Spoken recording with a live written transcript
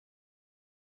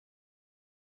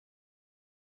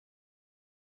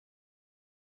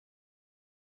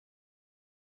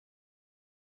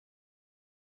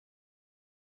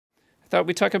thought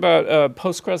we'd talk about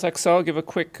Postgres-XL, give a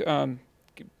quick,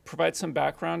 provide some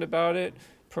background about it,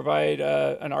 provide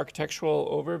an architectural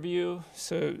overview,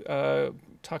 so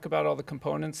talk about all the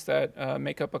components that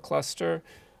make up a cluster,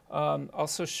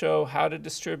 also show how to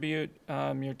distribute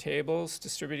your tables.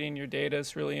 Distributing your data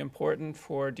is really important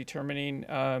for determining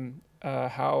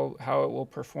how it will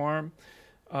perform.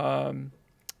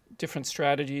 Different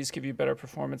strategies give you better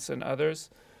performance than others.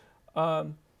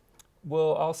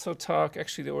 We'll also talk,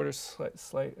 actually the order's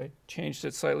I changed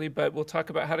it slightly, but we'll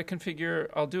talk about how to configure.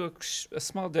 I'll do a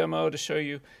small demo to show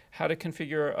you how to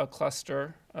configure a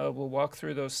cluster. We'll walk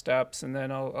through those steps, and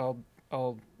then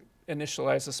I'll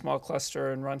initialize a small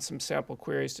cluster and run some sample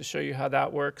queries to show you how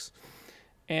that works.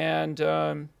 And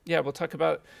yeah, we'll talk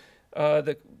about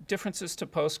the differences to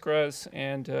Postgres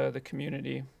and the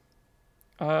community.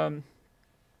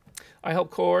 I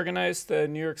help co-organize the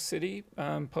New York City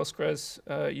Postgres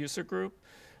user group.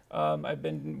 I've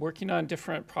been working on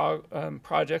different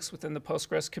projects within the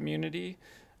Postgres community,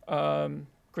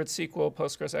 GridSQL,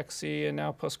 Postgres-XC, and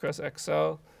now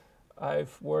Postgres-XL.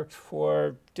 I've worked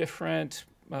for different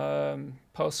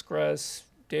Postgres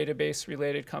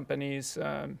database-related companies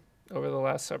over the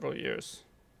last several years.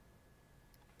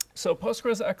 So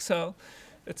Postgres-XL,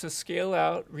 it's a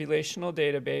scale-out relational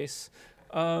database.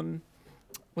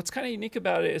 What's kind of unique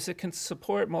about it is it can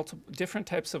support different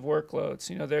types of workloads.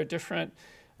 You know, there are different,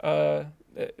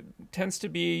 it tends to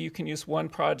be you can use one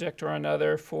project or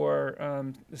another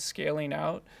for scaling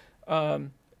out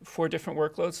for different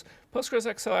workloads.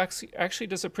 Postgres-XL actually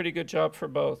does a pretty good job for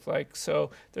both. Like,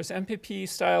 so there's MPP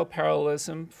style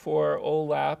parallelism for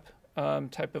OLAP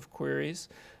type of queries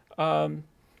and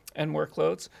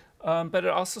workloads. But it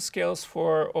also scales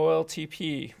for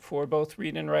OLTP for both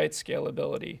read and write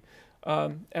scalability.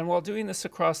 And while doing this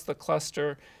across the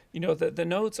cluster, you know, the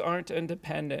nodes aren't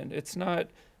independent. It's not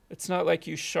like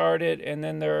you shard it and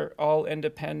then they're all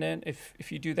independent.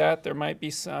 If you do that, there might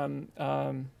be some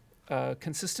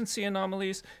consistency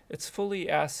anomalies. It's fully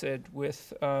ACID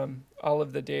with all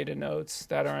of the data nodes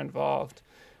that are involved.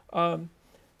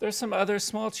 There's some other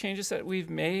small changes that we've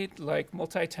made, like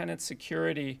multi-tenant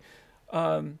security.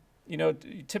 You know,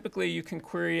 typically you can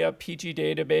query a PG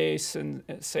database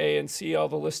and see all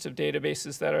the list of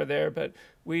databases that are there, but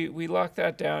we lock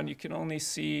that down. You can only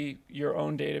see your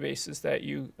own databases that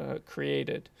you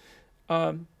created.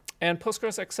 And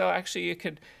Postgres-XL actually, it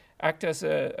could act as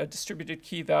a distributed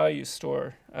key value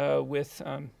store with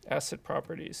ACID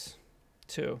properties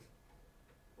too.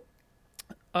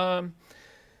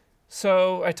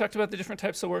 So I talked about the different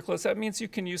types of workloads. That means you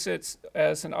can use it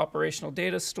as an operational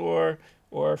data store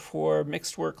or for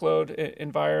mixed workload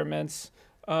environments.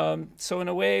 So in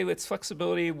a way, its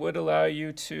flexibility would allow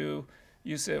you to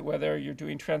use it whether you're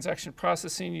doing transaction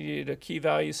processing, you need a key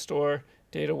value store,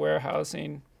 data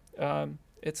warehousing.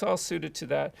 It's all suited to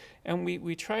that. And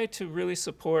we try to really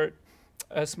support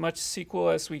as much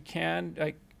SQL as we can.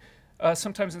 Like,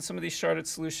 sometimes in some of these sharded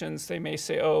solutions, they may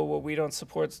say, oh, well, we don't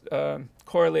support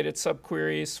correlated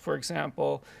subqueries, for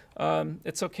example.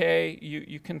 It's OK.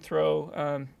 You can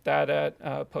throw that at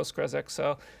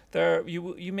Postgres-XL.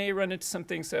 You may run into some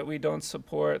things that we don't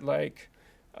support, like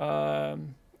recursive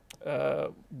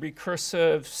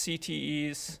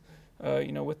CTEs,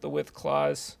 you know, with the with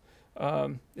clause.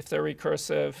 If they're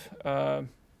recursive,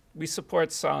 we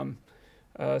support some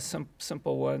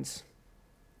simple ones.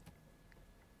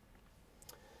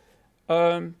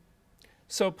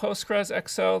 So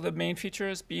Postgres-XL, the main feature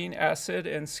is being ACID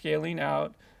and scaling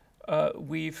out.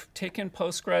 We've taken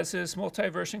Postgres's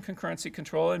multi-version concurrency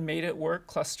control and made it work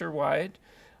cluster-wide.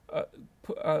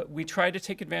 We try to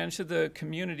take advantage of the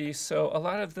community, so a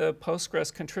lot of the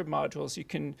Postgres contrib modules, you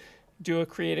can do a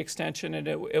create extension and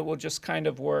it will just kind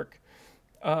of work.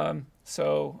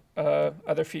 So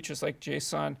other features like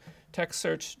JSON text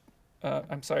search,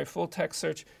 full text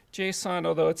search. JSON,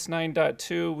 although it's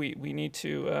 9.2, we need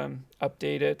to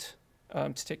update it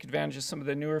to take advantage of some of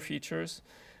the newer features.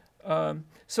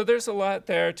 So there's a lot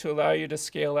there to allow you to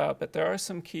scale out, but there are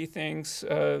some key things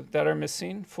that are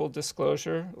missing, full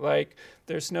disclosure, like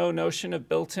there's no notion of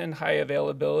built-in high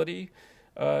availability.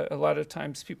 A lot of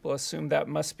times people assume that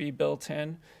must be built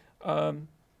in.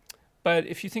 But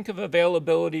if you think of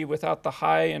availability without the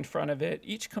high in front of it,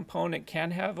 each component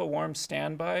can have a warm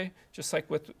standby. Just like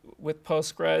with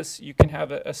Postgres, you can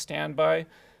have a standby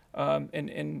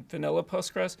in vanilla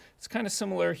Postgres. It's kind of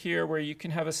similar here where you can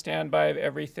have a standby of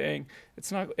everything.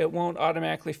 It won't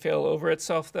automatically fail over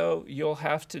itself, though. You'll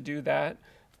have to do that.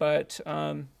 But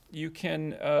you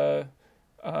can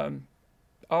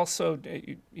also,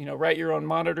 you know, write your own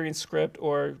monitoring script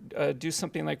or do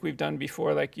something like we've done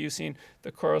before, like using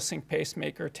the CoralSync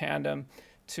pacemaker tandem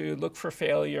to look for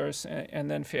failures and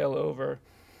then fail over.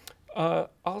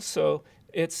 Also,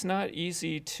 it's not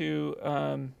easy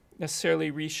to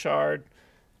necessarily reshard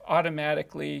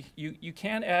automatically. You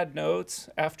can add nodes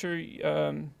after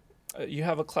you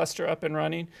have a cluster up and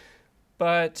running,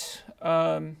 but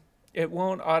it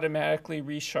won't automatically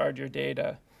reshard your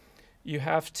data. You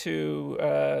have to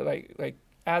like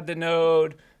add the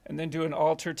node and then do an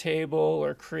alter table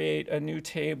or create a new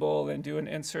table and do an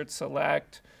insert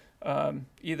select.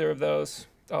 Either of those,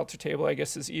 alter table I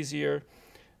guess is easier.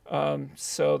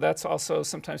 So that's also,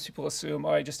 sometimes people assume, oh,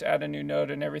 I just add a new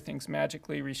node and everything's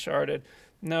magically resharded.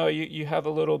 No, you have a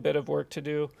little bit of work to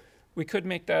do. We could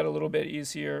make that a little bit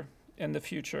easier in the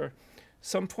future.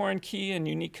 Some foreign key and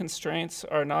unique constraints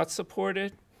are not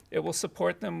supported. It will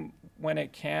support them when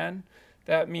it can.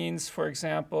 That means, for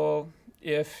example,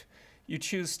 if you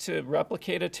choose to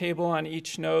replicate a table on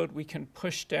each node, we can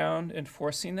push down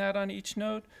enforcing that on each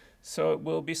node. So it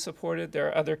will be supported. There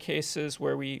are other cases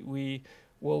where we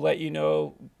will let you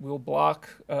know, we'll block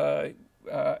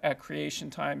at creation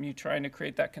time you trying to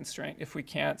create that constraint if we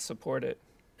can't support it.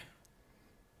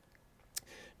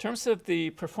 In terms of the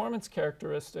performance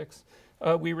characteristics,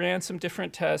 we ran some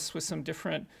different tests with some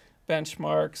different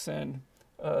benchmarks, and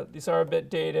these are a bit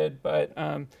dated, but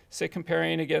say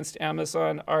comparing against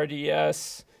Amazon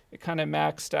RDS, it kind of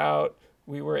maxed out.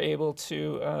 We were able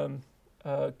to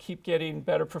keep getting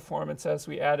better performance as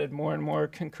we added more and more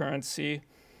concurrency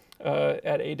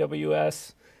at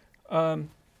AWS.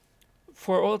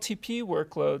 For OLTP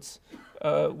workloads,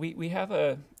 we have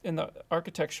in the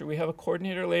architecture, we have a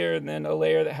coordinator layer and then a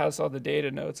layer that has all the data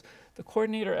nodes. The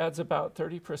coordinator adds about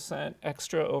 30%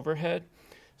 extra overhead.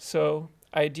 So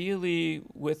ideally,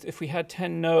 if we had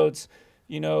 10 nodes,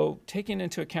 taking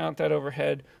into account that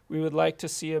overhead, we would like to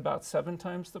see about 7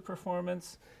 times the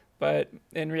performance. But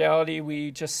in reality,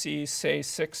 we just see, say,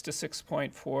 6 to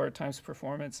 6.4 times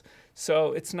performance.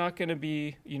 So it's not going to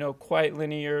be, quite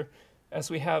linear. As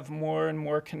we have more and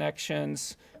more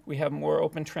connections, we have more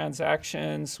open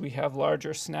transactions, we have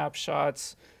larger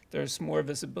snapshots, there's more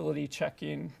visibility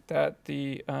checking that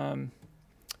the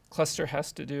cluster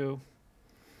has to do.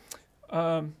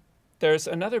 There's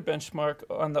another benchmark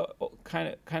on the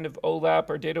kind of OLAP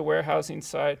or data warehousing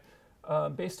side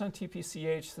based on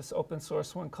TPCH, this open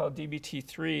source one called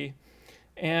DBT3.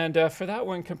 And for that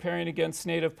one, comparing against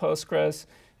native Postgres,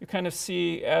 you kind of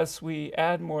see as we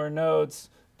add more nodes,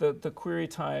 the query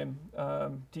time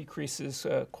decreases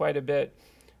quite a bit.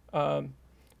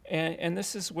 And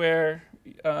this is where,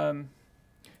 in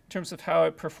terms of how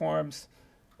it performs,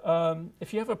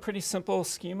 if you have a pretty simple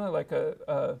schema, like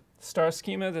a star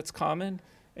schema that's common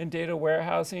in data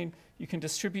warehousing, you can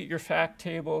distribute your fact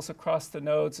tables across the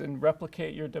nodes and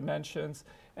replicate your dimensions.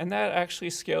 And that actually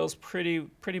scales pretty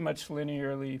much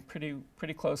linearly,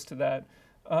 pretty close to that.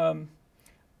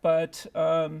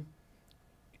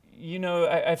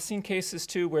 I've seen cases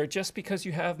too where just because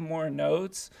you have more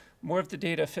nodes, more of the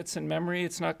data fits in memory,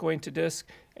 it's not going to disk.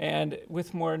 And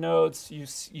with more nodes, you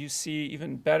see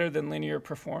even better than linear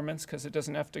performance because it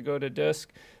doesn't have to go to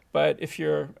disk. But if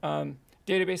your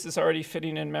database is already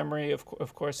fitting in memory,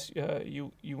 of course,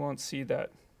 you won't see that.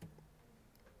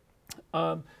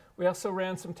 We also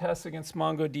ran some tests against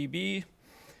MongoDB,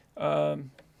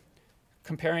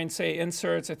 comparing, say,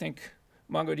 inserts. I think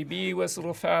MongoDB was a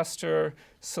little faster.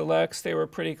 Selects, they were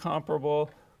pretty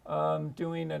comparable.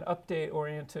 Doing an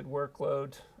update-oriented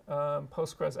workload,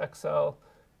 Postgres-XL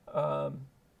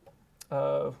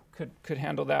could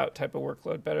handle that type of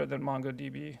workload better than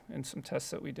MongoDB in some tests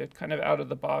that we did, kind of out of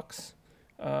the box,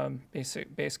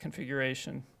 base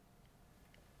configuration.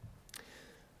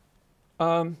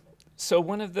 So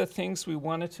one of the things we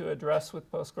wanted to address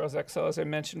with Postgres-XL, as I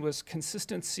mentioned, was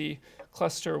consistency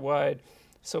cluster-wide.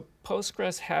 So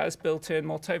Postgres has built-in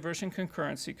multi-version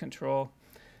concurrency control.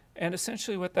 And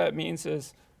essentially what that means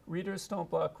is readers don't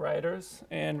block writers,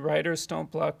 and writers don't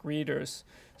block readers.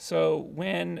 So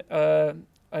when a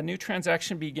new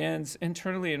transaction begins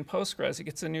internally in Postgres, it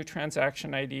gets a new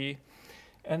transaction ID.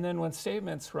 And then when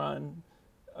statements run,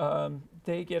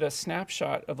 they get a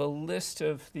snapshot of a list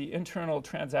of the internal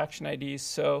transaction IDs.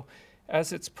 So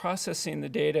as it's processing the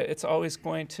data, it's always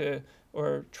going to,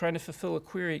 or trying to fulfill a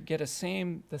query, get the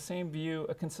same view,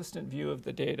 a consistent view of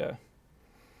the data.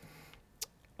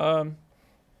 Now,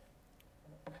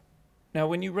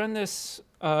 when you run this,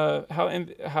 even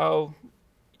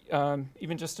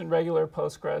just in regular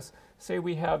Postgres, say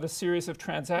we have a series of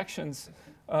transactions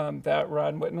that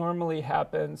run, what normally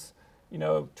happens,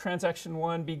 transaction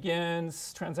 1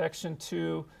 begins, transaction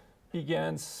 2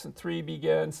 begins, 3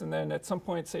 begins, and then at some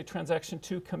point, say transaction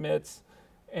 2 commits,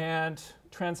 and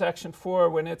transaction 4,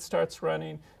 when it starts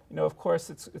running, of course,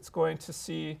 it's going to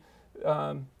see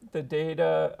the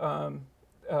data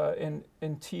in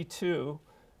T2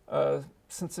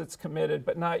 since it's committed,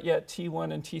 but not yet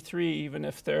T1 and T3, even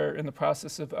if they're in the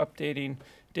process of updating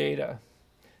data.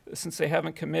 Since they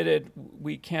haven't committed,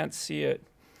 we can't see it.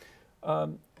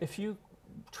 If you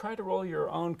try to roll your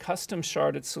own custom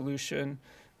sharded solution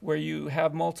where you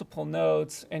have multiple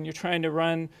nodes and you're trying to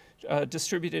run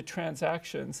distributed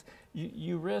transactions,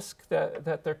 you risk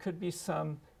that there could be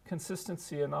some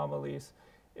consistency anomalies.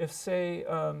 If, say,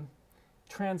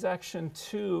 transaction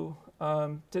 2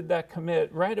 did that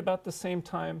commit right about the same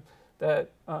time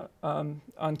that on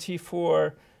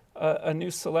T4 a new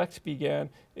select began,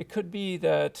 it could be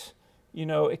that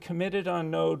it committed on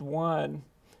node 1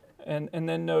 and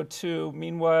then node 2.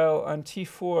 Meanwhile, on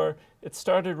T4, it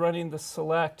started running the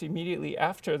select immediately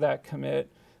after that commit,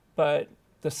 but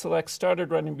the select started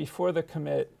running before the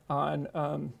commit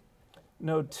on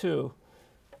node 2.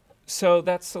 So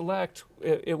that select,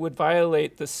 it would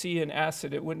violate the C and S.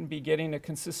 It wouldn't be getting a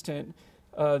consistent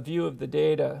view of the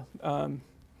data.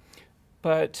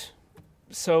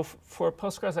 So for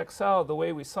Postgres-XL, the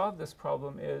way we solve this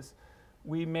problem is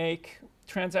we make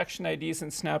transaction IDs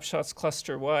and snapshots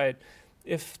cluster-wide.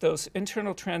 If those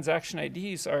internal transaction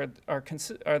IDs are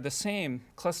the same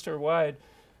cluster-wide,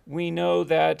 we know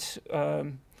that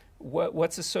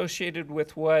what's associated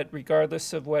with what,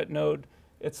 regardless of what node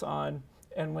it's on.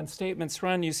 And when statements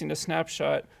run using a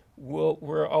snapshot,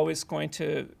 we're always going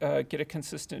to get a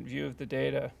consistent view of the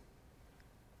data.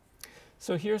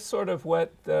 So here's sort of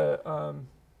what the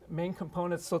main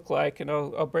components look like, and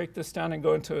I'll break this down and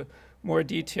go into more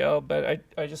detail, but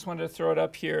I just wanted to throw it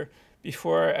up here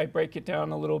before I break it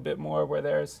down a little bit more, where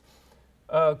there's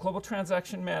a global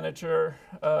transaction manager,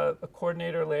 a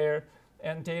coordinator layer,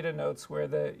 and data nodes where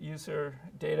the user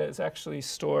data is actually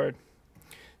stored.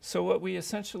 So what we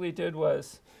essentially did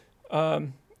was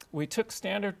we took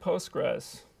standard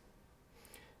Postgres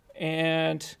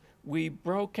and we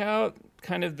broke out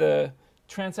kind of the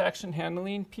transaction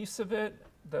handling piece of it,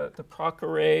 the proc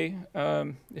array,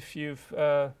 if you've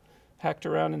hacked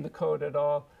around in the code at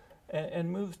all,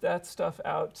 and moved that stuff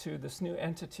out to this new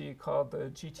entity called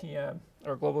the GTM,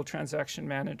 or Global Transaction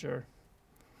Manager.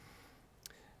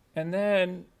 And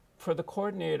then for the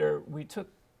coordinator, we took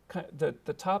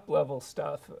the top level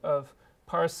stuff of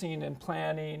parsing and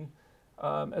planning,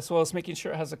 as well as making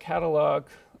sure it has a catalog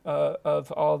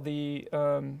of all the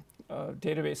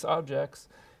database objects.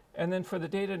 And then for the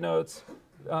data nodes,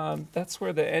 that's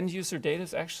where the end user data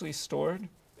is actually stored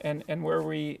and where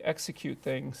we execute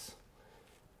things.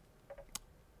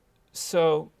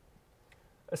 So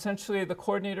essentially, the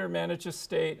coordinator manages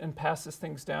state and passes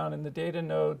things down, and the data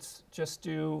nodes just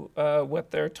do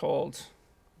what they're told.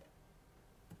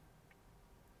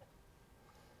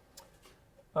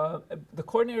 The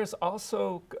coordinators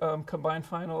also combine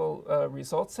final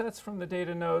result sets from the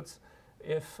data nodes.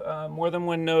 If more than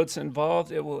one node's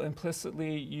involved, it will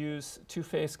implicitly use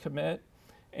two-phase commit.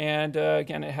 And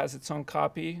again, it has its own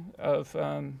copy of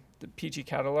the PG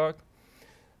catalog.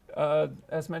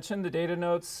 As mentioned, the data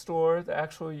nodes store the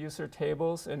actual user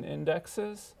tables and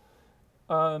indexes.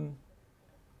 But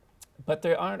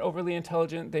they aren't overly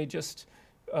intelligent. They just,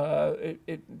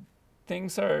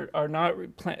 things are not,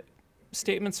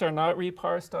 statements are not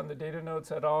reparsed on the data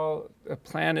nodes at all. A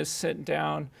plan is sent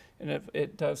down, and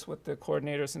it does what the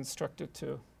coordinator is instructed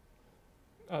to.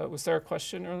 Was there a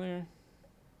question earlier?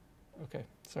 Okay,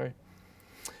 sorry.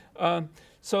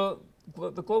 So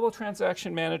the Global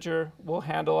Transaction Manager will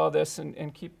handle all this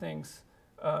and keep things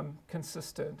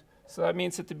consistent. So that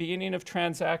means at the beginning of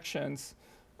transactions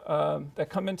that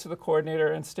come into the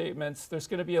coordinator and statements, there's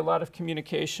going to be a lot of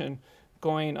communication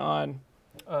going on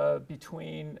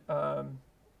between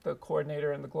the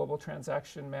coordinator and the Global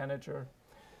Transaction Manager.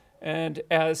 And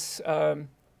as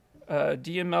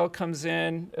DML comes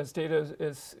in, as data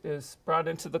is brought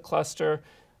into the cluster,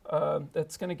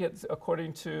 that's going to get,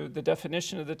 according to the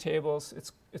definition of the tables,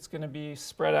 it's going to be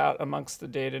spread out amongst the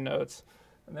data nodes.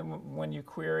 And then when you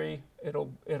query,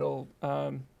 it'll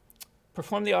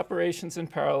perform the operations in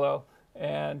parallel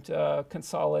and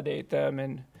consolidate them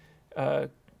and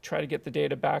try to get the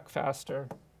data back faster.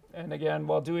 And again,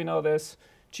 while doing all this,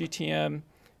 GTM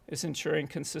is ensuring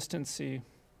consistency.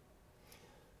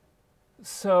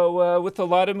 So with a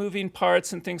lot of moving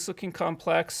parts and things looking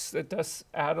complex, it does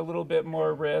add a little bit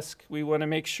more risk. We want to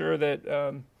make sure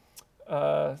that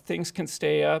things can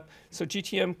stay up. So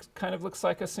GTM kind of looks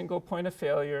like a single point of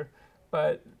failure,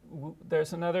 but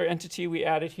there's another entity we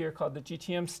added here called the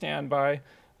GTM standby.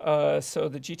 So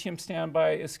the GTM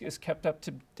standby is kept up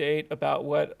to date about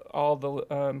what all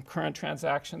the current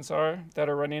transactions are that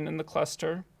are running in the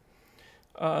cluster.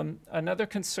 Another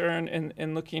concern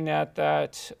in looking at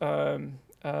that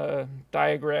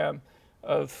diagram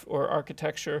or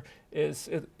architecture is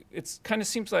it kind of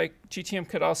seems like GTM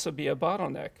could also be a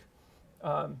bottleneck.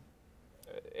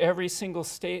 Every single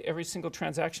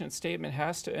transaction statement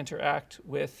has to interact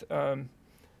with the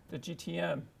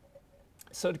GTM.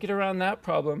 So to get around that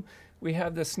problem, we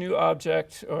have this new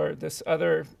object or this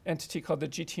other entity called the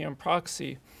GTM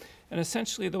proxy. And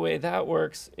essentially the way that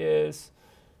works is,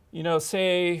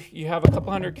 say you have a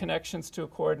couple hundred connections to a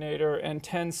coordinator and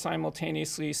 10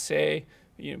 simultaneously say,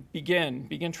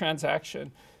 begin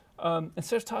transaction.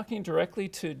 Instead of talking directly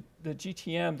to the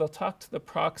GTM, they'll talk to the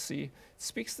proxy. It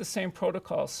speaks the same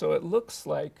protocol, so it looks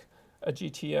like a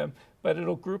GTM, but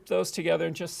it'll group those together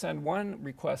and just send one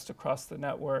request across the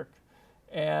network.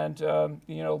 And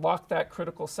lock that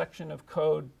critical section of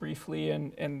code briefly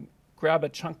and grab a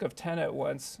chunk of 10 at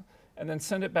once, and then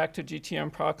send it back to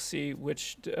GTM proxy,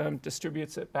 which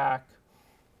distributes it back.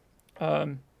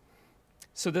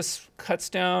 So this cuts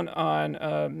down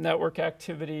on network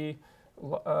activity,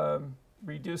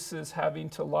 reduces having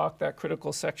to lock that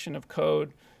critical section of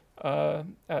code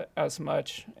as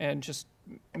much, and just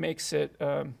makes it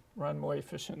run more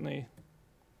efficiently.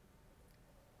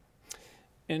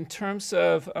 In terms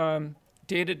of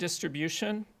data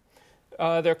distribution, there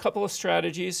are a couple of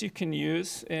strategies you can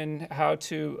use in how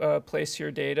to place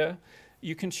your data.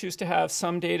 You can choose to have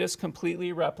some data is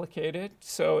completely replicated,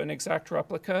 so an exact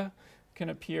replica can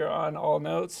appear on all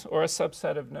nodes or a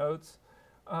subset of nodes.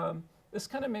 This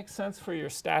kind of makes sense for your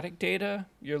static data,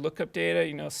 your lookup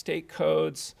data, state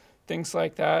codes, things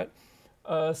like that.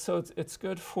 So it's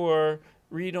good for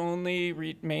read-only,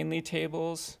 read-mainly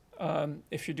tables.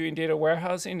 If you're doing data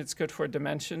warehousing, it's good for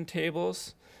dimension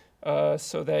tables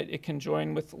so that it can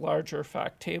join with larger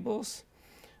fact tables.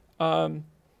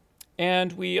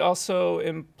 And we also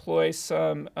employ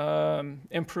some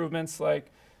improvements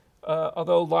like,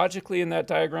 although logically in that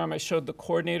diagram I showed the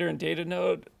coordinator and data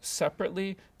node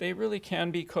separately, they really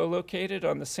can be co-located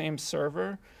on the same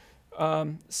server.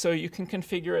 So you can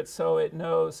configure it so it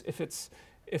knows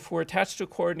if we're attached to a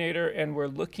coordinator and we're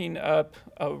looking up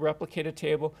a replicated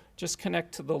table, just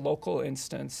connect to the local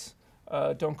instance.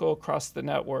 Don't go across the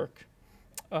network.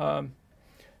 But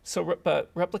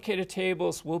replicated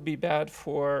tables will be bad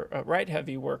for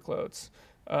write-heavy workloads.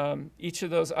 Each of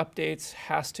those updates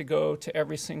has to go to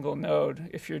every single node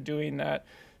if you're doing that.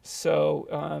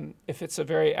 So if it's a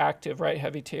very active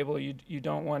write-heavy table, you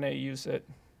don't want to use it.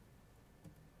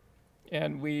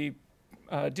 And we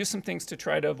do some things to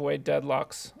try to avoid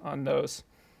deadlocks on those.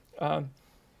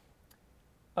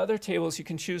 Other tables you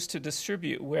can choose to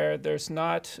distribute where there's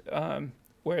not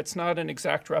where it's not an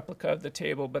exact replica of the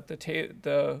table, but the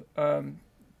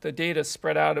data is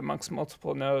spread out amongst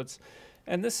multiple nodes.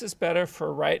 And this is better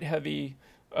for write-heavy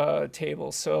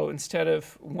tables. So instead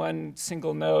of one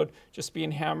single node just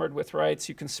being hammered with writes,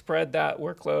 you can spread that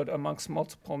workload amongst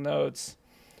multiple nodes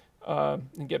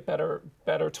and get better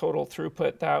total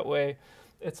throughput that way.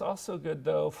 It's also good,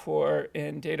 though, for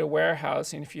in data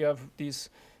warehousing, if you have these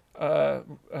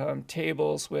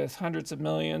tables with hundreds of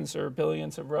millions or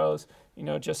billions of rows,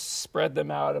 just spread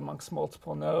them out amongst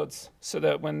multiple nodes so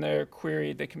that when they're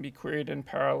queried, they can be queried in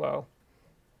parallel.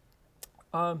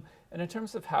 And in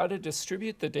terms of how to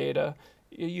distribute the data,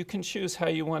 you can choose how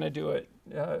you want to do it.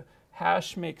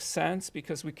 Hash makes sense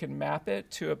because we can map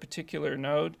it to a particular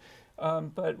node,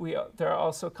 but there are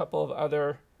also a couple of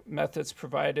other methods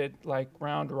provided, like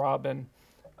round robin.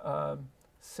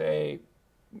 Say,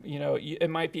 it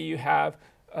might be you have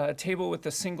a table with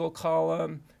a single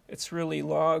column. It's really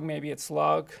long. Maybe it's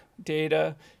log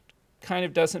data. Kind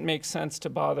of doesn't make sense to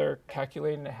bother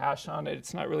calculating a hash on it.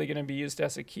 It's not really going to be used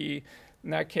as a key.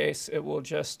 In that case, it will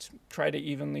just try to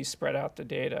evenly spread out the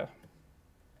data.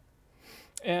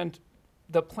 And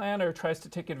the planner tries to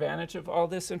take advantage of all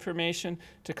this information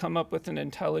to come up with an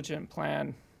intelligent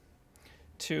plan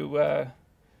to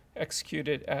execute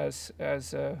it as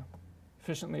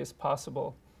efficiently as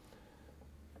possible.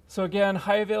 So again,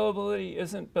 high availability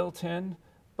isn't built in,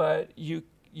 but you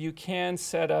can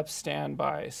set up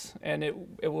standbys, and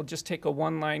it will just take a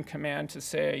one-line command to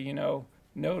say,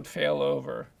 node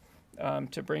failover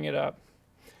to bring it up.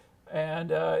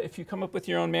 And if you come up with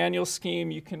your own manual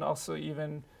scheme, you can also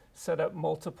even set up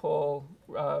multiple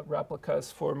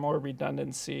replicas for more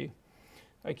redundancy.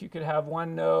 Like you could have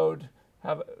one node,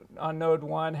 on node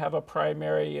 1, have a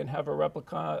primary and have a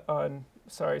replica on,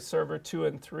 server 2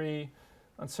 and 3.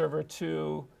 On server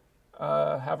 2,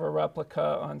 have a replica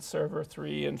on server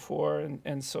 3 and 4,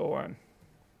 and so on.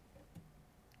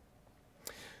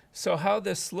 So how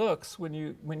this looks when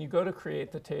you go to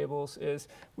create the tables is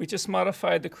we just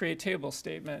modified the create table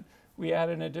statement. we add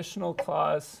an additional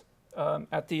clause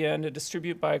at the end, a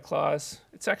distribute by clause.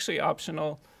 It's actually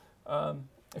optional.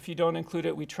 If you don't include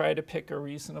it, we try to pick a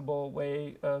reasonable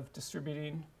way of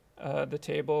distributing the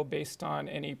table based on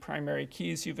any primary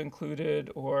keys you've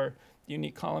included or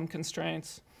unique column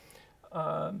constraints.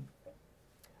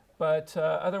 But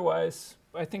otherwise,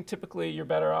 I think typically you're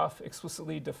better off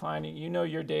explicitly defining, you know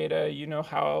your data, you know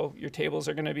how your tables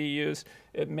are going to be used.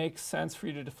 It makes sense for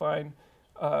you to define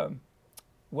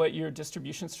what your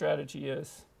distribution strategy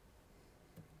is.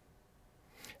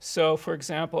 So for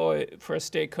example, for a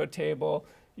state code table,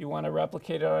 you want to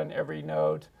replicate it on every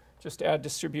node. Just add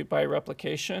distribute by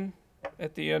replication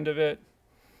at the end of it.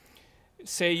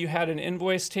 Say you had an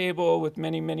invoice table with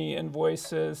many, many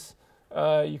invoices.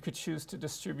 You could choose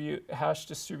to hash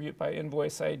distribute by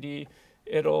invoice ID.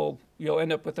 You'll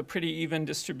end up with a pretty even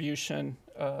distribution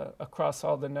across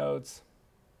all the nodes.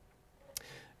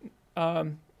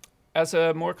 As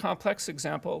a more complex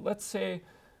example, let's say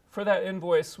for that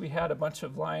invoice we had a bunch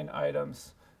of line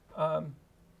items.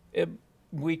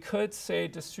 We could say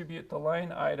distribute the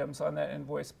line items on that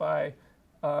invoice by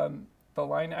the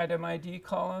line item ID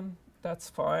column. That's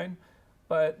fine.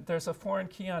 But there's a foreign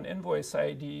key on invoice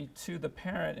ID to the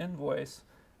parent invoice.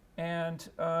 And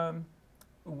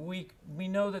we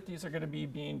know that these are going to be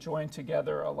being joined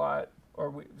together a lot. Or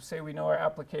we know our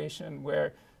application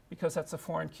where, because that's a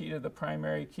foreign key to the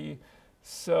primary key.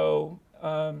 So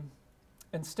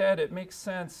instead, it makes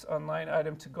sense on line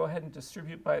item to go ahead and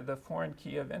distribute by the foreign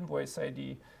key of invoice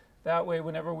ID. That way,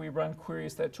 whenever we run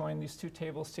queries that join these two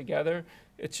tables together,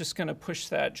 it's just going to push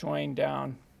that join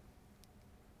down.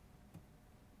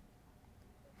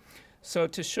 So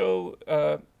to show,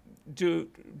 do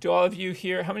all of you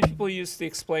here, how many people use the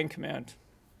explain command?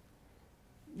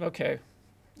 Okay,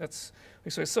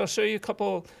 so I'll show you a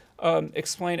couple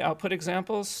explain output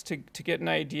examples to get an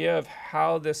idea of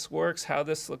how this works, how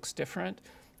this looks different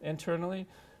internally.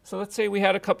 So let's say we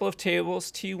had a couple of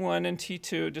tables, T1 and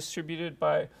T2, distributed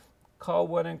by call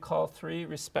 1 and call 3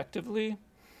 respectively.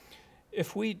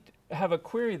 If we have a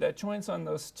query that joins on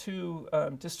those two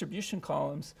distribution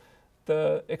columns,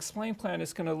 the explain plan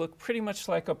is going to look pretty much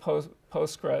like a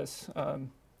Postgres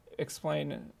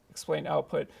explain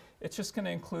output. It's just going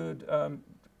to include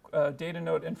data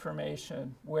node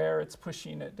information, where it's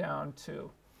pushing it down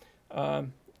to.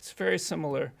 It's very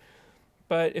similar.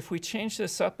 But if we change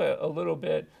this up a little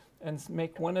bit and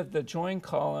make one of the join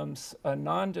columns a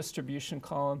non-distribution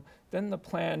column, then the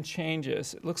plan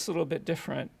changes. It looks a little bit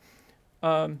different.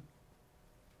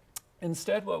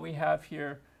 Instead, what we have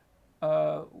here,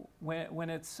 when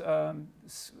it's,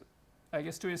 I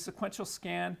guess, doing a sequential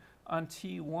scan on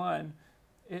T1,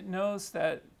 it knows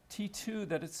that T2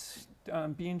 that it's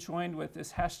being joined with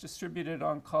is hash distributed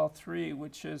on call 3,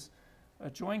 which is a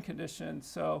join condition.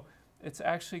 So it's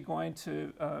actually going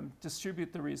to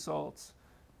distribute the results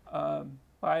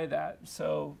by that.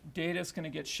 So data is going to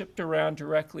get shipped around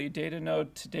directly, data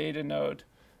node to data node.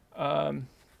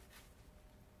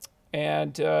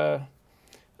 And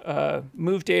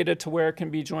move data to where it can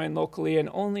be joined locally, and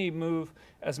only move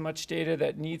as much data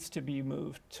that needs to be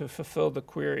moved to fulfill the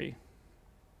query.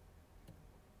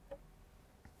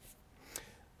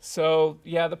 So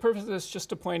yeah, the purpose of this is just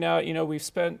to point out, we've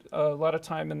spent a lot of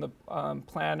time in the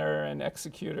planner and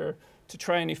executor to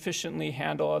try and efficiently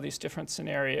handle all these different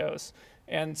scenarios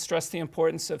and stress the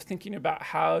importance of thinking about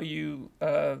how you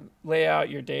lay out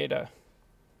your data.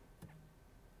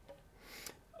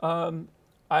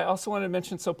 I also want to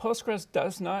mention, so Postgres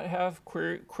does not have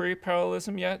query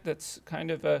parallelism yet. That's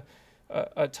kind of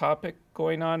a topic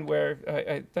going on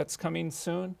where that's coming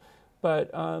soon.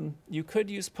 But you could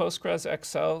use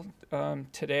Postgres-XL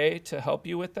today to help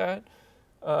you with that.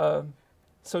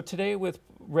 So today with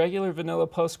regular vanilla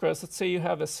Postgres, let's say you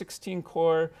have a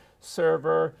 16-core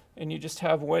server and you just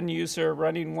have one user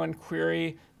running one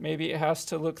query. Maybe it has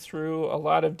to look through a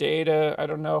lot of data, I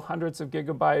don't know, hundreds of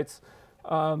gigabytes.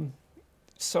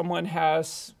 Someone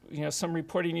has, some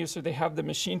reporting user, they have the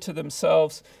machine to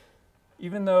themselves,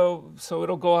 even though, so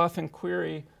it'll go off and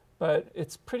query, but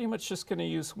it's pretty much just going to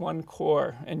use one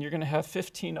core, and you're going to have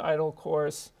 15 idle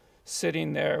cores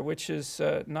sitting there, which is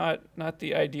not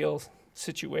the ideal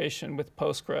situation with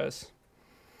Postgres.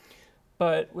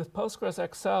 But with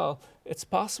Postgres-XL, it's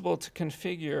possible to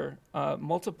configure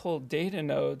multiple data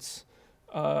nodes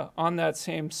on that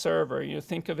same server.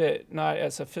 Think of it not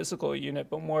as a physical unit,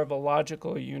 but more of a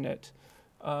logical unit.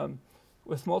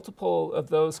 With multiple of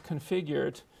those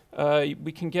configured,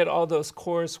 we can get all those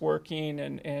cores working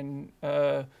and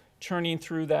churning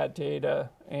through that data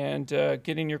and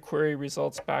getting your query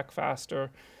results back faster.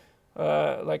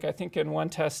 Like I think in one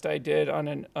test I did on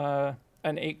an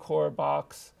 8-core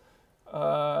box,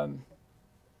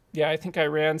 Yeah, I think I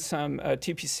ran some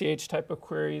TPCH type of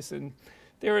queries, and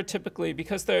they were typically,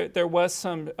 because there was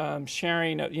some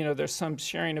sharing, there's some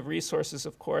sharing of resources,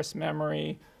 of course,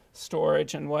 memory,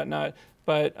 storage, and whatnot.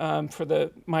 But for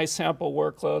my sample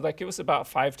workload, like, it was about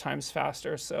 5 times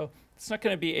faster. So it's not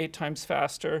going to be 8 times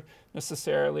faster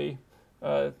necessarily.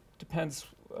 Depends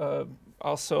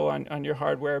also on your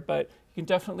hardware, but you can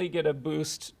definitely get a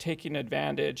boost taking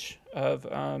advantage of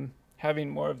having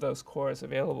more of those cores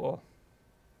available.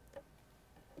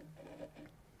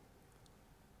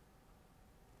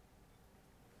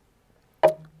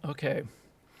 Okay.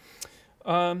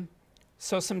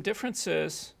 So some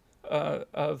differences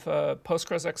of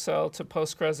Postgres-XL to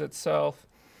Postgres itself.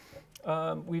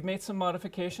 We've made some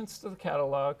modifications to the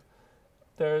catalog.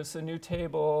 There's a new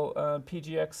table,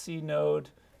 PG-XC node,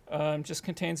 just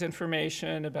contains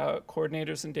information about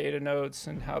coordinators and data nodes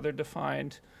and how they're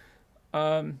defined.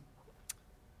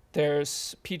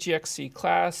 There's PG-XC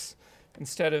class.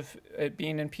 Instead of it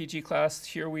being in PG class,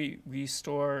 here we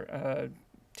store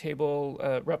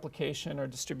table replication or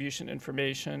distribution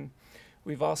information.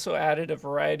 We've also added a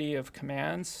variety of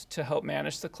commands to help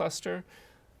manage the cluster.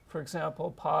 For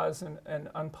example, pause and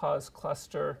unpause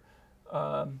cluster.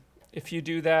 If you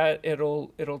do that,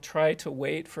 it'll try to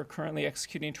wait for currently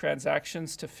executing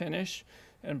transactions to finish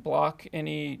and block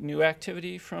any new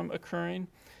activity from occurring.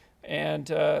 And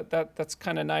that's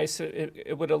kind of nice.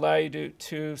 It would allow you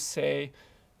to say,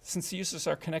 since the users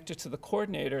are connected to the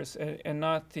coordinators and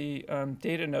not the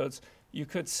data nodes, you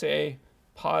could say,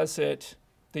 pause it,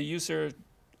 the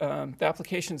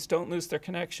applications don't lose their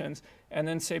connections, and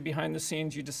then say behind the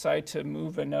scenes you decide to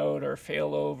move a node or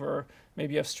fail over,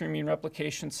 maybe you have streaming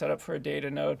replication set up for a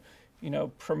data node,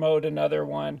 promote another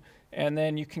one, and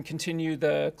then you can continue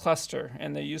the cluster,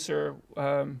 and the user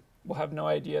will have no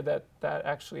idea that that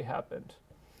actually happened.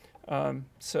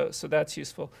 So that's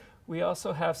useful. We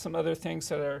also have some other things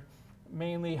that are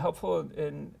mainly helpful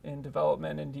in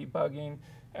development and debugging.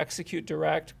 Execute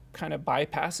direct kind of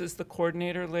bypasses the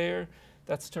coordinator layer.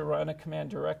 That's to run a command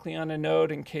directly on a node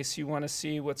in case you want to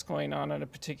see what's going on a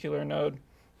particular node.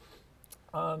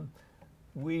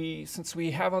 Since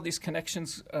we have all these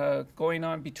connections going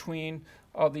on between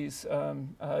all these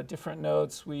different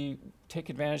nodes, we take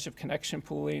advantage of connection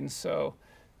pooling. So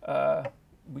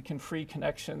we can free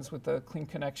connections with the clean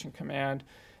connection command.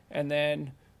 And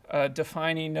then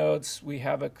defining nodes, we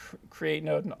have a create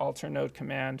node and alter node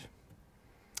command.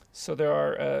 So there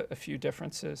are a few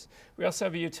differences. We also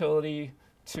have a utility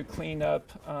to clean up,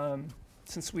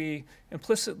 since we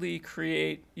implicitly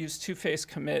use two-phase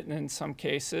commit in some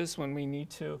cases when we need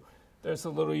to. There's a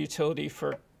little utility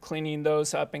for cleaning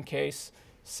those up in case,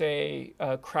 say,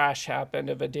 a crash happened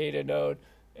of a data node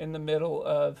in the middle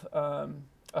of a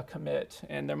commit,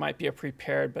 and there might be a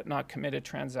prepared but not committed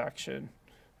transaction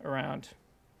around.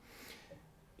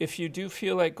 If you do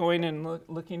feel like going and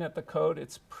looking at the code,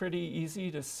 it's pretty easy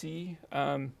to see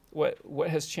what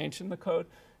has changed in the code.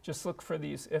 Just look for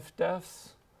these if-defs.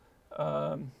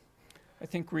 I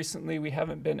think recently we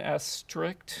haven't been as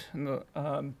strict,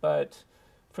 but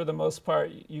for the most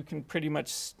part, you can pretty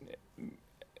much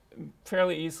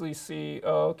fairly easily see,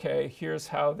 oh, okay, here's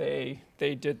how they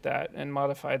did that and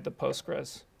modified the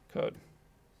Postgres code.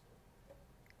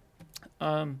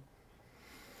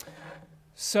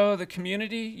 So the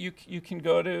community, you can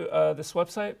go to this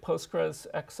website,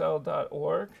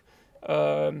 postgres-xl.org,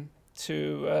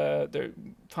 to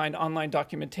find online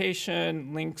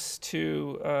documentation, links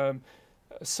to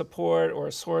support or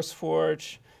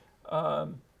SourceForge.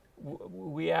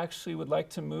 We actually would like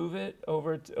to move it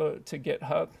over to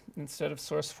GitHub instead of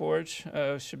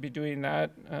SourceForge. Should be doing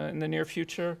that in the near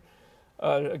future.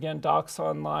 Again, docs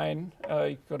online.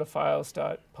 You go to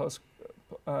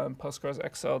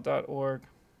files.postgres-xl.org.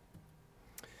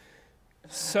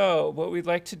 So what we'd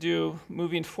like to do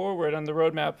moving forward on the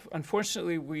roadmap,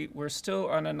 unfortunately, we're still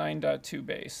on a 9.2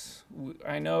 base.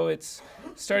 I know it's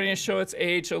starting to show its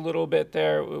age a little bit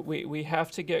there. We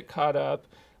have to get caught up.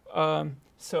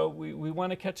 So we want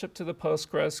to catch up to the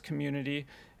Postgres community.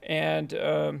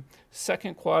 And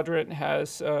Second Quadrant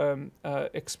has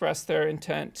expressed their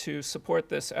intent to support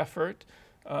this effort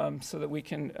so that we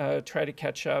can try to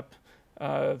catch up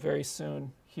very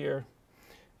soon here.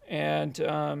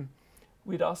 And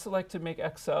we'd also like to make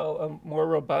XL a more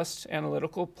robust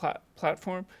analytical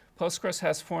platform. Postgres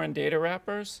has foreign data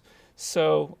wrappers,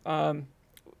 so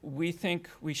we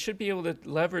think we should be able to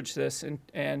leverage this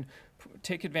and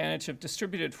take advantage of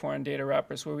distributed foreign data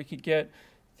wrappers where we could get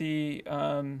the,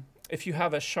 if you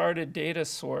have a sharded data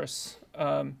source,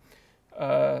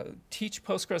 teach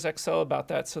Postgres-XL about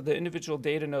that so the individual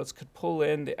data nodes could pull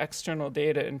in the external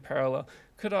data in parallel.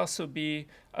 could also be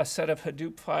a set of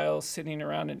Hadoop files sitting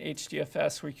around in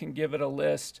HDFS where you can give it a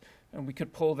list, and we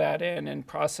could pull that in and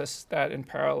process that in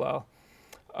parallel.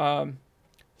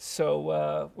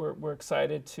 So we're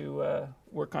excited to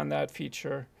work on that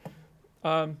feature.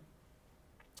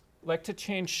 Like to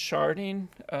change sharding.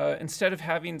 Instead of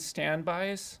having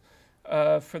standbys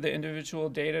for the individual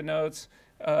data nodes,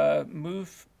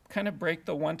 kind of break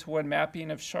the one-to-one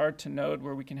mapping of shard to node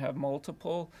where we can have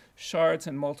multiple shards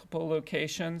and multiple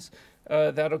locations.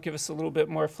 That'll give us a little bit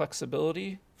more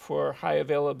flexibility for high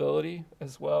availability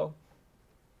as well.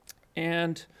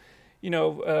 And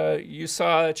you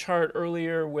saw a chart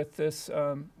earlier with this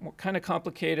kind of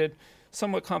complicated,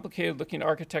 somewhat complicated looking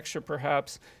architecture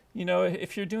perhaps.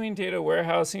 If you're doing data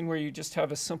warehousing where you just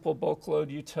have a simple bulk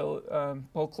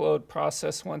load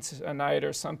process once a night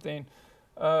or something,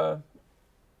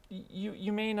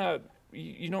 you may not,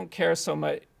 you don't care so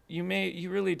much. You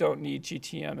really don't need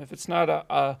GTM. If it's not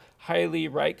a highly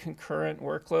write concurrent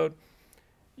workload,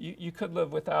 you could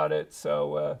live without it.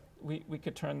 So we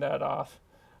could turn that off.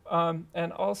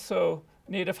 And also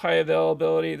native high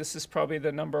availability. This is probably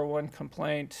the #1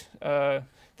 complaint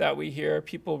that we hear.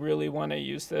 People really want to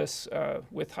use this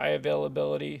with high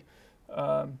availability,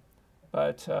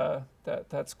 but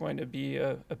that's going to be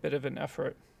a bit of an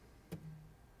effort.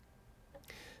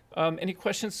 Any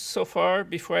questions so far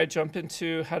before I jump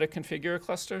into how to configure a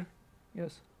cluster?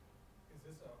 Yes? Is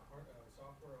this a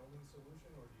software-only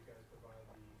solution, or do you guys provide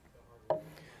the hardware?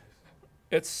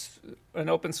 It's an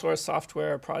open source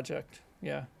software project,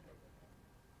 yeah.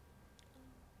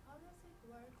 How does it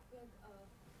work with,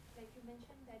 like you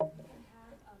mentioned that we can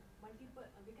have multiple,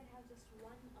 we can have just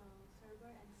one server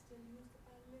and still use the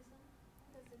parallelism?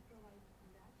 How does it provide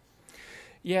that?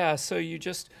 Yeah, so you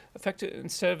just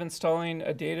instead of installing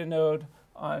a data node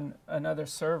on another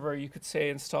server, you could say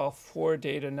install 4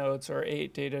 data nodes or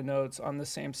 8 data nodes on the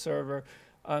same server.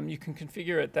 You can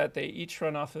configure it that they each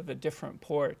run off of a different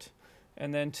port.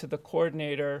 And then to the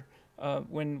coordinator,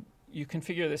 when you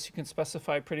configure this, you can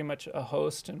specify pretty much a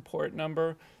host and port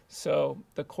number. So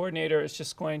the coordinator is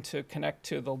just going to connect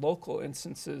to the local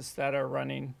instances that are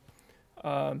running.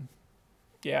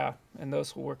 Yeah, and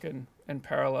those will work in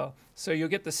parallel. So you'll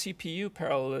get the CPU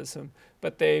parallelism,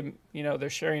 but they're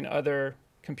sharing other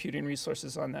computing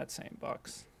resources on that same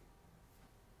box.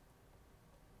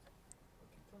 Can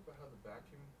you talk about how the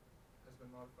vacuum has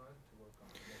been modified to work on?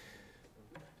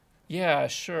 Yeah,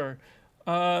 sure.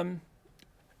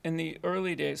 In the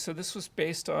early days, so this was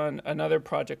based on another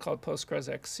project called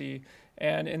Postgres-XC,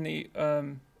 and in the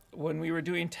when we were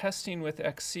doing testing with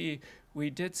XC, we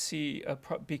did see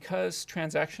because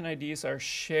transaction IDs are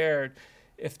shared.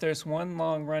 If there's one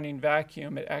long-running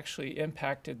vacuum, it actually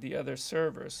impacted the other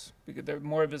servers because there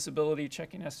more visibility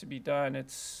checking has to be done.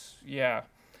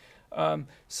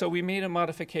 So we made a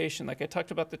modification. Like I talked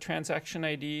about the transaction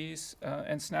IDs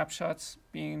and snapshots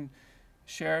being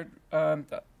shared.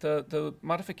 The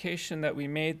modification that we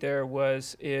made there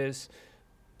is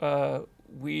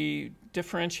we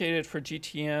differentiated for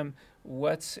GTM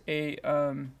what's a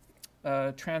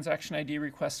transaction ID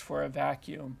request for a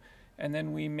vacuum, and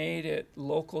then we made it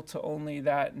local to only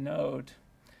that node.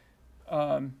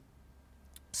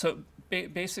 So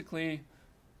basically,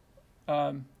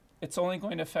 it's only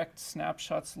going to affect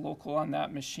snapshots local on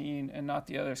that machine and not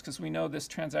the others, because we know this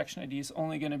transaction ID is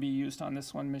only going to be used on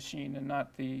this one machine and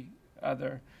not the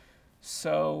other.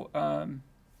 So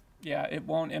yeah, it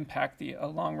won't impact a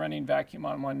long-running vacuum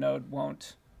on one node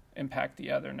won't impact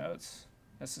the other nodes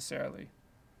necessarily.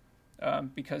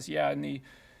 Because yeah, in the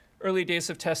early days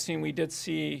of testing, we did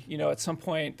see, at some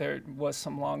point there was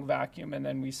some long vacuum, and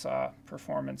then we saw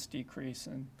performance decrease.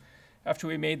 And after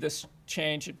we made this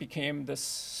change, it became this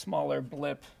smaller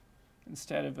blip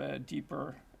instead of a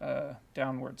deeper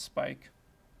downward spike.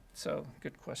 So,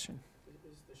 good question.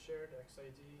 Is the shared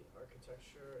XID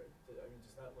architecture,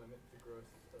 does that limit the growth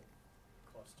of the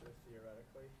cluster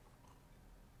theoretically?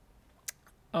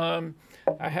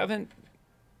 I haven't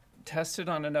tested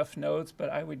on enough nodes, but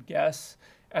I would guess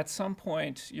at some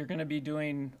point you're going to be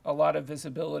doing a lot of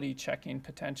visibility checking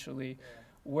potentially. Yeah.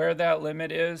 Where that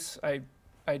limit is, I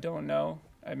don't know.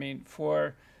 I mean,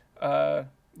 for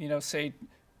say,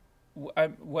 I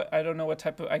don't know what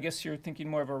type of. I guess you're thinking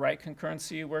more of a write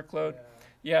concurrency workload.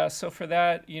 Yeah. So for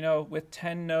that, with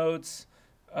 10 nodes,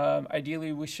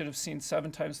 ideally we should have seen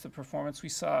 7 times the performance. We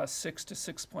saw 6 to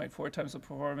 6.4 times the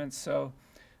performance. So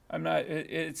I'm not.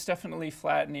 It's definitely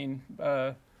flattening.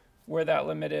 Where that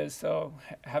limit is, though,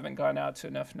 haven't gone out to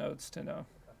enough nodes to know.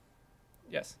 Okay.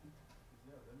 Yes.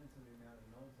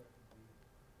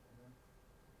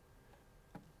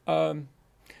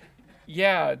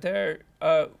 Yeah, there.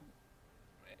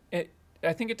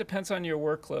 I think it depends on your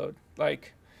workload.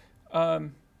 Like,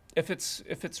 if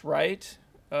it's write,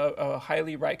 a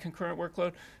highly write concurrent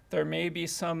workload, there may be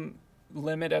some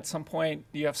limit at some point.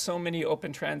 You have so many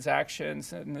open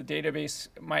transactions, and the database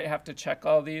might have to check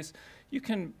all these. You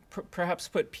can perhaps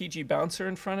put PG bouncer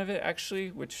in front of it, actually,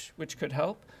 which could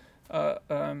help.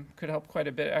 Could help quite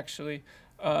a bit, actually.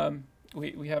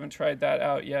 We haven't tried that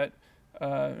out yet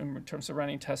in terms of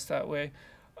running tests that way.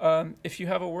 If you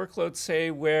have a workload,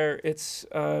 say, where it's,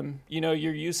 you're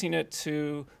using it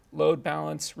to load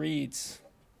balance reads,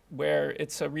 where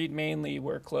it's a read mainly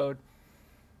workload,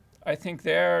 I think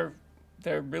there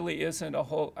really isn't a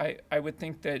whole, I would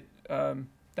think that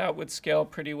that would scale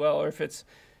pretty well. Or if it's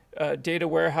data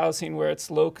warehousing where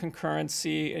it's low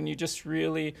concurrency and you just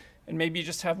really, and maybe you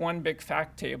just have one big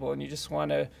fact table and you just want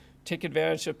to take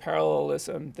advantage of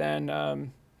parallelism,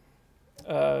 then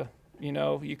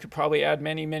you could probably add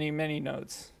many, many, many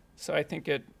nodes. So I think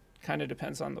it kind of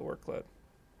depends on the workload.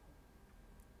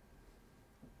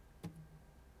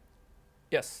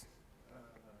 Yes?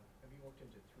 Have you looked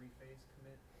into three-phase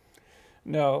commit?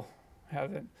 No,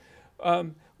 haven't.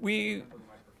 We...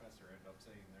 My professor ended up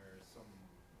saying there are some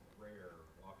rare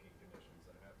locking conditions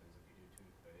that happens if you do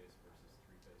two-phase versus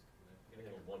three-phase commit. You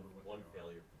can have one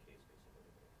failure per case,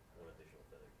 basically. One additional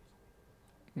failure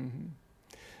case. Mm-hmm.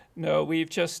 No, we've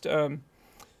just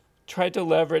tried to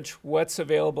leverage what's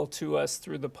available to us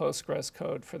through the Postgres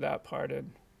code for that part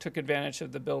and took advantage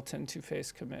of the built-in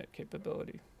two-phase commit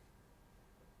capability.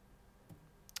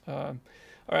 All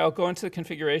right, I'll go into the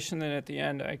configuration, then at the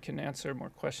end I can answer more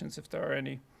questions if there are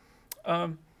any.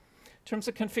 In terms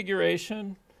of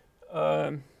configuration,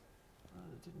 it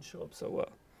didn't show up so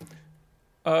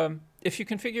well. If you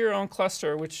configure your own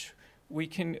cluster, which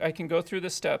I can go through the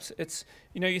steps. It's,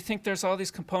 you think there's all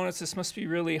these components, this must be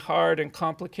really hard and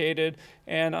complicated,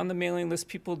 and on the mailing list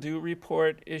people do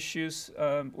report issues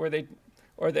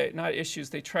not issues,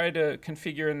 they try to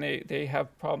configure and they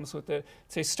have problems with it.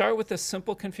 So start with a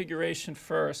simple configuration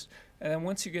first, and then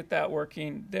once you get that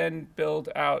working, then build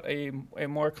out a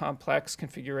more complex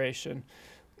configuration.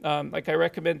 Like I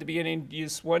recommend at the beginning,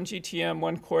 use one GTM,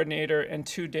 one coordinator, and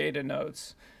 2 data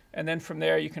nodes. And then from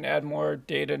there, you can add more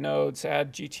data nodes,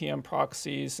 add GTM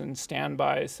proxies and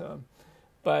standbys.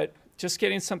 But just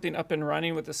getting something up and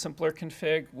running with a simpler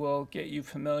config will get you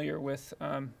familiar with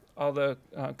all the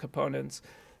components.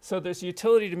 So there's a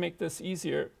utility to make this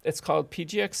easier. It's called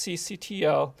PGXC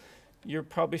CTL. You're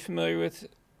probably familiar with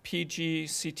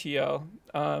PGCTL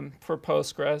for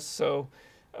Postgres. So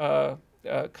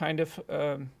kind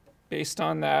of based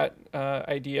on that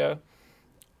idea.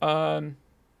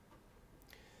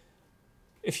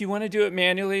 If you want to do it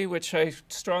manually, which I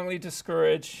strongly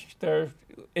discourage, there are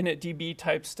initDB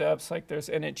type steps, like there's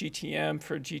initGTM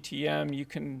for GTM. You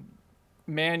can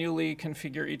manually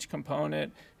configure each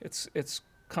component. It's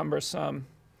cumbersome.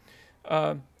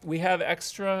 We have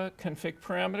extra config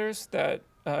parameters that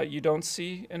you don't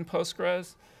see in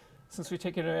Postgres. Since we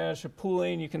take advantage of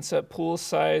pooling, you can set pool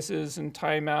sizes and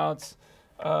timeouts.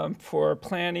 For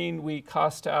planning, we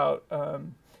cost out.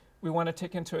 We want to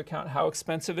take into account how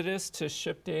expensive it is to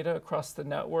ship data across the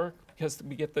network because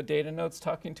we get the data nodes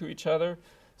talking to each other.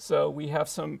 So we have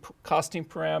some costing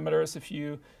parameters. If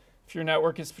your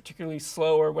network is particularly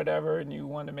slow or whatever and you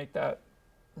want to make that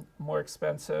more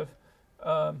expensive,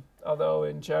 although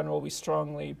in general we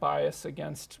strongly bias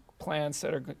against plans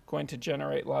that are going to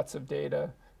generate lots of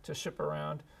data to ship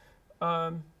around.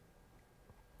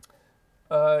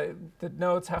 The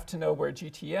nodes have to know where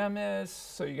GTM is,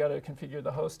 so you got to configure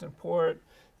the host and port.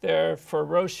 There, for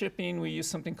row shipping, we use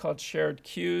something called shared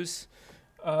queues,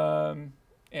 and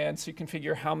so you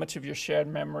configure how much of your shared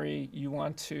memory you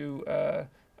want to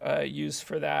use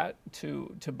for that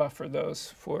to buffer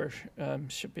those for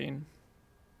shipping.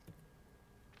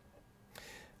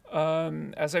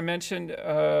 As I mentioned,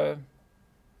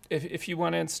 if you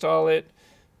want to install it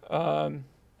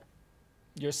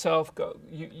yourself,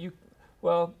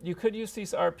 well, you could use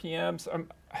these RPMs.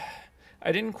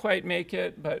 I didn't quite make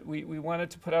it, but we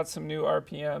wanted to put out some new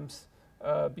RPMs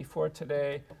before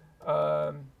today.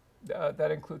 That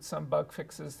includes some bug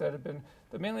fixes that have been,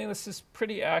 the mailing list is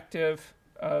pretty active.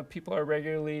 People are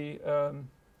regularly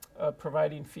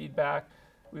providing feedback.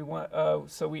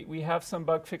 So we have some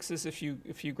bug fixes if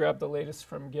you grab the latest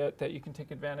from Git that you can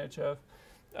take advantage of.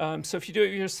 So if you do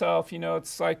it yourself,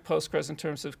 it's like Postgres in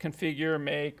terms of configure,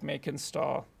 make,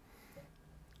 install.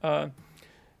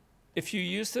 If you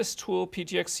use this tool,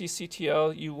 PGXC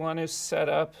CTL, you want to set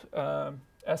up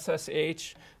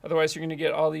SSH. Otherwise, you're going to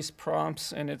get all these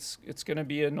prompts, and it's going to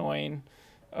be annoying,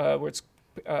 where it's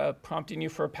prompting you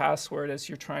for a password as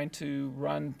you're trying to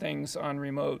run things on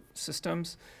remote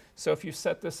systems. So if you've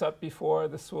set this up before,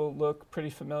 this will look pretty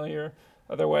familiar.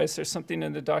 Otherwise, there's something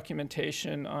in the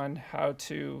documentation on how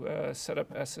to set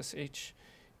up SSH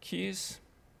keys.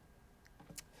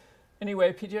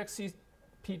 Anyway,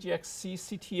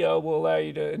 PostgreSQL will allow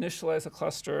you to initialize a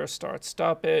cluster, start,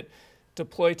 stop it,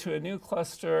 deploy to a new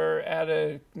cluster, add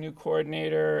a new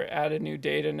coordinator, add a new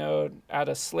data node, add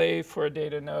a slave for a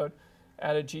data node,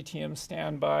 add a GTM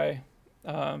standby,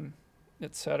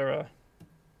 etc.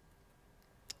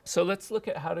 So let's look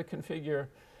at how to configure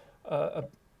a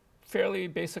fairly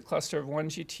basic cluster of one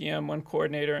GTM, one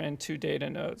coordinator, and 2 data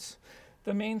nodes.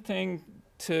 The main thing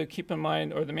to keep in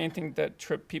mind, or the main thing that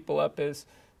trip people up, is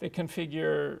they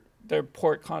configure their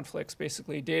port conflicts.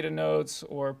 Basically, data nodes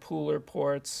or pooler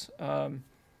ports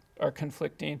are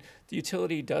conflicting. The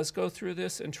utility does go through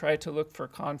this and try to look for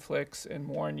conflicts and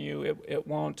warn you. It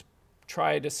won't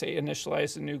try to, say,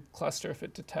 initialize a new cluster if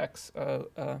it detects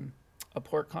a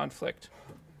port conflict.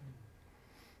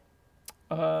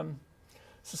 So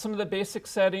some of the basic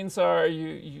settings are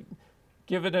you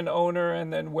give it an owner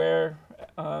and then where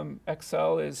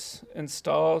XL is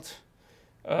installed.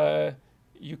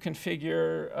 You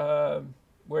configure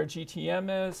where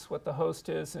GTM is, what the host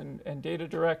is, and data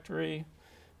directory,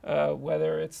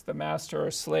 whether it's the master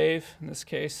or slave. In this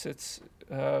case, it's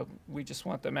we just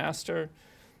want the master.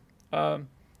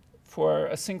 For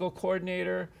a single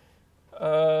coordinator,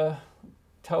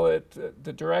 tell it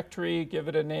the directory, give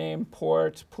it a name,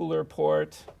 port, pooler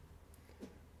port,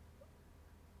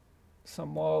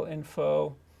 some wall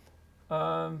info.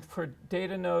 For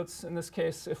data nodes, in this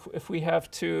case, if we have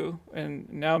 2,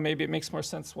 and now maybe it makes more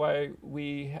sense why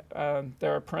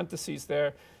there are parentheses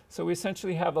there. So we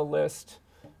essentially have a list,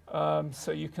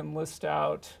 so you can list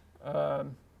out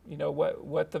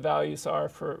what the values are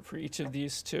for each of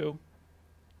these 2.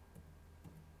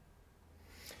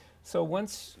 So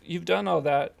once you've done all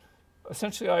that,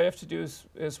 essentially all you have to do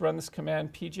is run this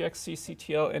command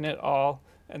pgxcctl init all,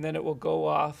 and then it will go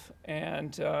off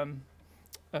and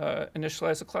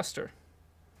initialize a cluster.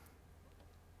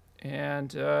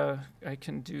 And I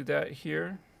can do that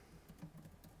here,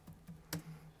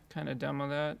 kind of demo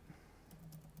that.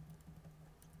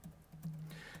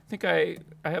 I think I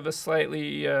have a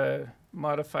slightly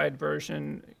modified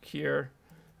version here.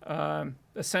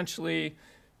 Essentially,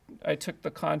 I took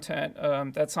the content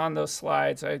that's on those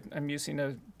slides. I'm using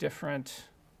a different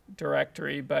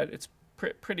directory, but it's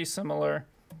pretty similar.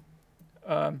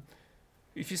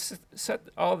 If you set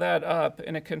all that up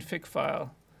in a config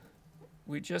file,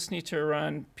 we just need to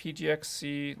run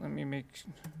pgxc. Let me make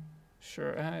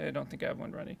sure. I don't think I have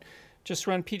one running. Just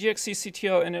run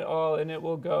pgxcctl init all, and it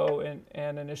will go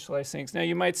and initialize things. Now,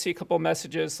 you might see a couple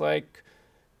messages like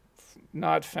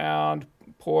not found,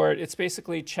 port. It's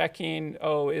basically checking,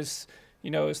 is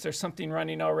there something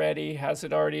running already? Has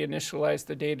it already initialized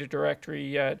the data directory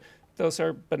yet? Those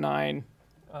are benign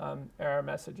error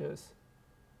messages.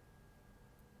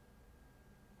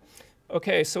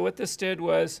 Okay, so what this did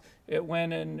was it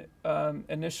went and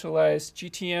initialized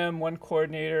GTM, 1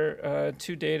 coordinator,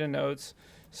 2 data nodes.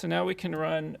 So now we can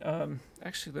run,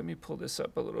 actually let me pull this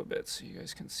up a little bit so you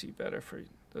guys can see better for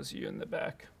those of you in the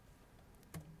back.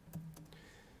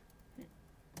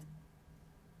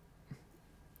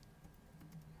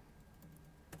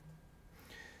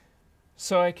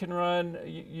 So I can run,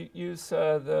 use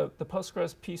the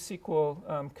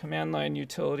Postgres-PSQL command line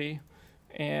utility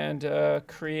and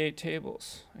create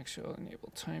tables. Actually, I'll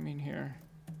enable timing here.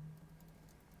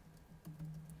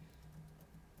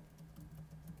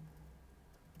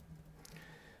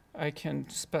 I can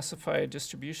specify a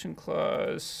distribution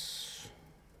clause.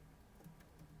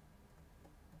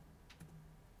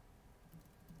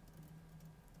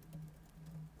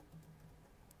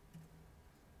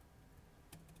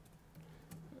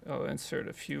 I'll insert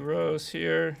a few rows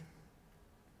here.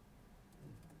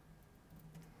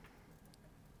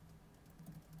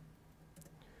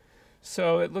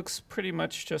 So it looks pretty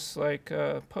much just like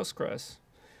Postgres.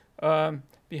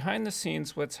 Behind the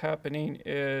scenes, what's happening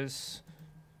is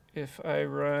if I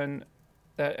run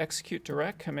that execute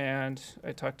direct command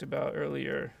I talked about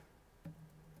earlier,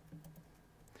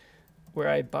 where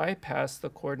I bypass the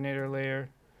coordinator layer,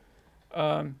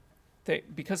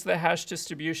 because of the hash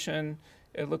distribution,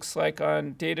 it looks like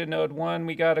on data node 1,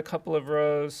 we got a couple of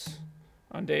rows.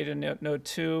 On data node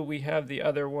 2, we have the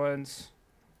other ones.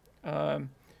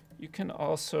 You can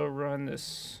also run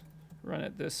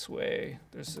it this way.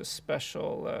 There's a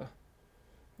special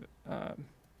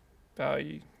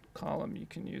value column you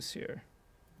can use here.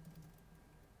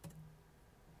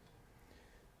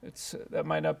 That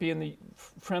might not be in the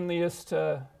friendliest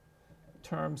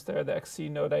terms there, the XC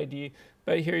node ID,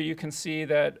 but here you can see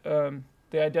that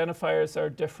the identifiers are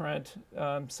different,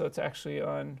 so it's actually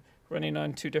running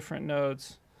on 2 different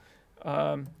nodes.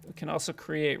 We can also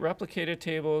create replicated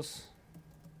tables.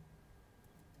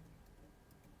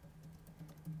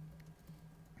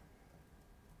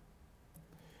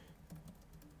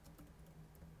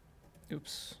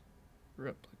 Oops,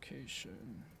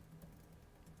 replication.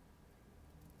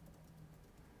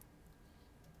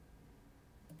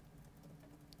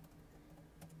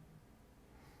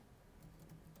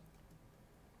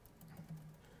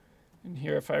 And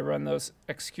here, if I run those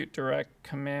execute direct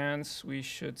commands, we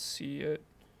should see it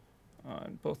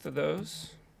on both of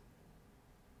those.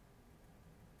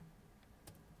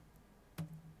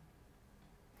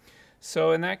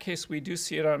 So in that case, we do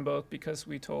see it on both because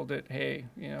we told it, hey,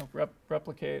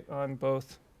 replicate on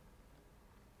both.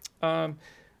 I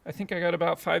think I got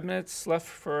about 5 minutes left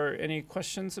for any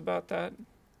questions about that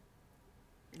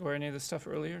or any of the stuff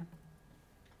earlier.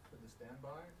 For the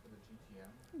standby, for the GTM,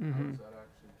 Mm-hmm. how is that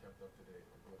actually kept up to date?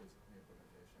 Like, what is the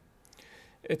implementation?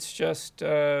 It's just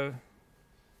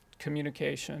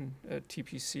communication,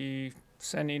 TPC,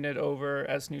 sending it over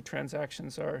as new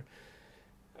transactions are,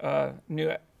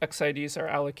 new XIDs are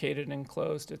allocated and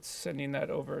closed. It's sending that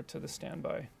over to the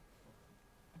standby.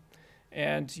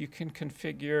 And you can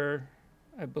configure,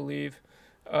 I believe,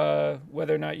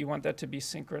 whether or not you want that to be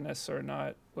synchronous or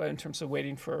not, in terms of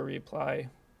waiting for a reply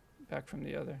back from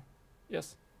the other.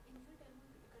 Yes? In your demo,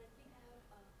 you currently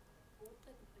have both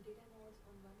the data nodes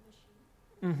on one machine.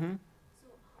 Mm-hmm. So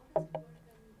how does it work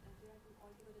when they are from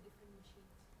altogether different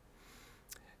machines?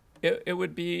 It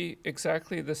would be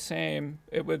exactly the same.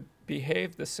 It would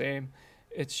behave the same.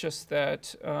 It's just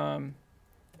that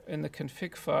in the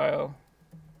config file,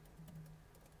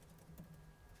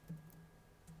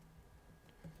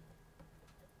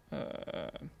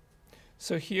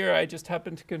 so here I just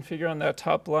happen to configure on that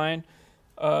top line,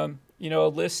 a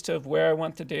list of where I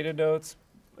want the data nodes.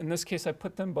 In this case, I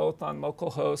put them both on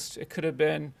localhost. It could have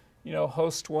been,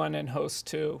 host 1 and host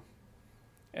 2.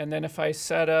 And then if I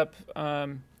set up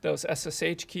those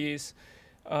SSH keys,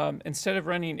 instead of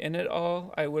running init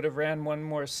all, I would have ran one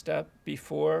more step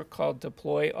before called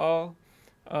deploy all.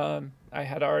 I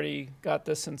had already got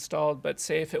this installed, but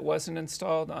say if it wasn't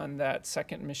installed on that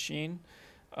second machine,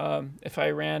 if I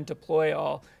ran deploy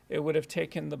all, it would have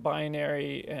taken the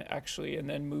binary actually and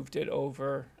then moved it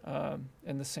over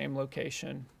in the same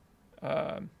location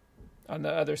on the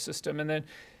other system. And then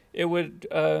it would,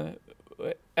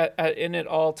 at init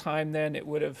all time, then it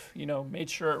would have, made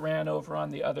sure it ran over on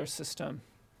the other system.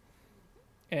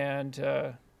 And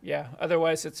yeah,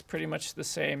 otherwise it's pretty much the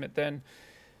same. Then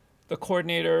the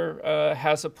coordinator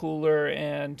has a pooler,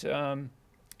 and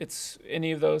it's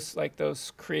any of those, like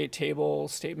those create table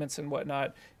statements and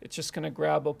whatnot. It's just going to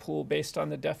grab a pool based on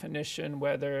the definition,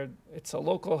 whether it's a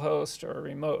local host or a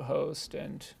remote host,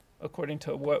 and according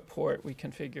to what port we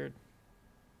configured.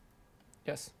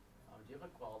 Yes? Do you have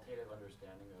a qualitative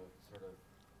understanding of sort of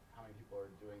how many people are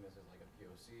doing this as like a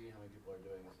POC, how many people are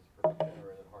doing this as production,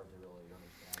 or is it hard to really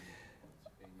understand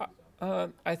what's being used out?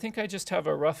 I think I just have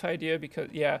a rough idea because,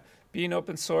 yeah, being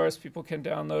open source, people can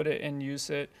download it and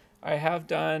use it. I have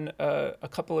done a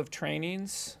couple of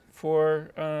trainings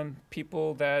for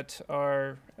people that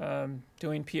are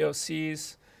doing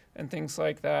POCs and things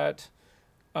like that.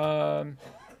 The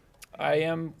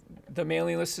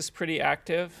mailing list is pretty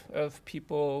active of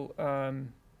people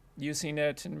using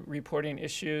it and reporting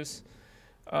issues.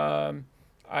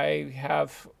 I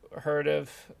have heard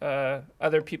of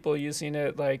other people using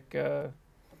it, like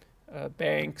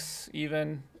banks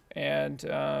even, and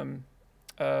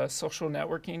social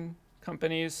networking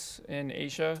companies in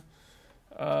Asia.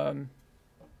 Yeah.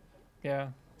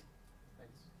 Thanks.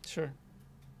 Sure. Can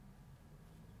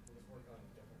this work on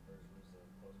different versions of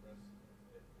Postgres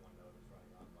if one node is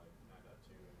running on like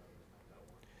 9.2 and another is 9.1?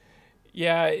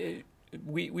 Yeah,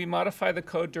 we modify the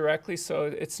code directly, so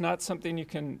it's not something you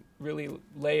can really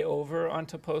lay over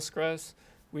onto Postgres.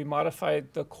 We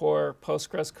modified the core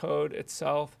Postgres code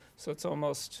itself, so it's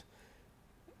almost,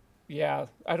 yeah,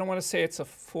 I don't want to say it's a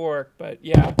fork, but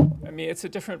yeah, I mean, it's a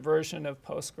different version of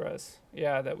Postgres,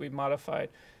 yeah, that we modified.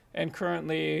 And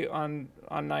currently on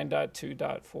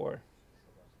 9.2.4.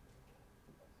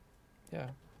 Yeah.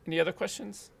 Any other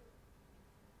questions?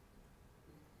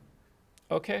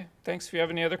 Okay, thanks. If you have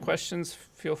any other questions,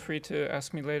 feel free to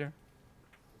ask me later.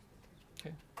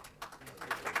 Okay.